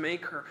up at this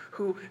Maker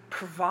who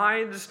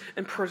provides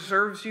and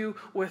preserves you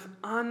with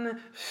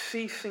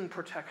unceasing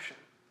protection.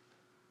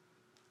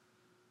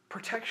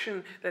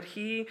 Protection that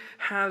he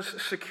has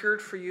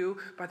secured for you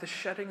by the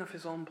shedding of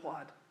his own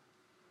blood.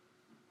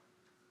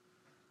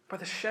 By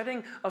the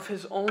shedding of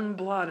his own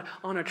blood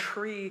on a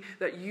tree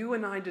that you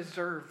and I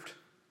deserved.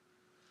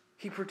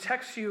 He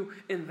protects you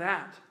in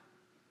that.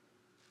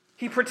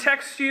 He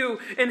protects you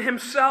in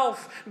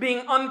himself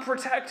being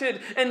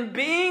unprotected and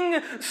being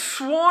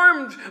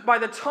swarmed by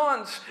the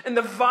taunts and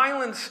the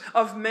violence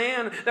of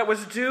man that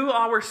was due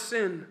our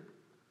sin.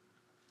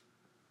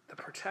 The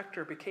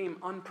protector became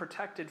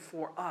unprotected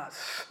for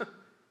us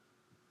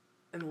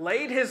and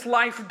laid his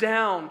life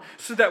down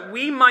so that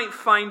we might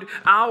find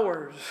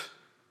ours.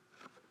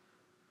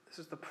 This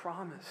is the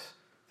promise,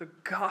 the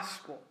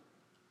gospel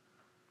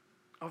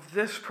of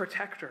this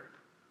protector.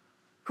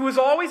 Who is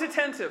always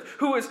attentive,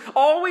 who is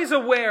always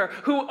aware,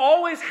 who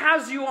always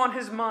has you on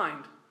his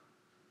mind.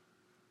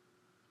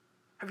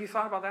 Have you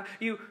thought about that?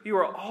 You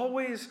are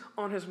always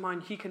on his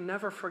mind. He can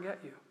never forget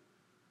you.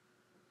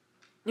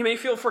 You may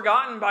feel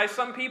forgotten by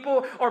some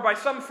people or by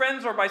some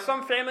friends or by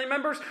some family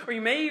members, or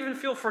you may even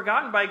feel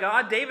forgotten by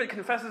God. David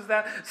confesses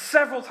that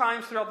several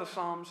times throughout the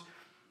Psalms.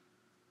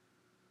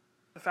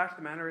 The fact of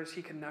the matter is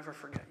he can never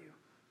forget you.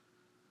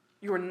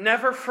 You are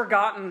never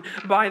forgotten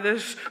by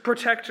this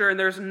protector, and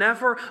there's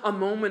never a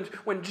moment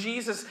when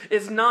Jesus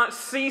is not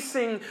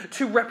ceasing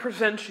to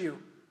represent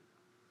you.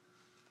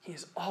 He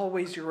is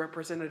always your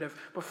representative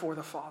before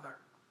the Father.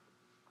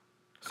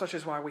 Such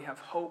is why we have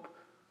hope.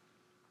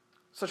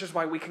 Such is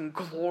why we can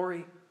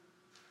glory.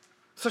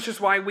 Such is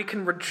why we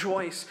can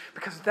rejoice,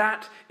 because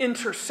that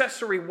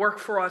intercessory work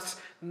for us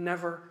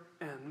never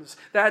ends.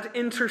 That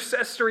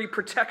intercessory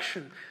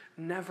protection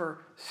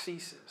never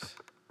ceases.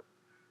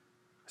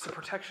 It's a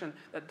protection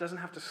that doesn't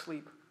have to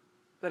sleep,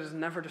 that is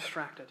never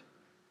distracted,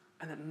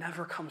 and that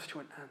never comes to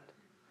an end.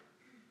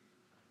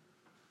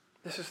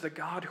 This is the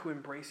God who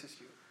embraces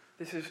you.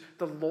 This is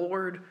the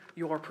Lord,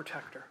 your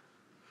protector.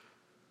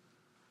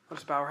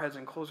 Let's bow our heads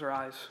and close our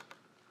eyes.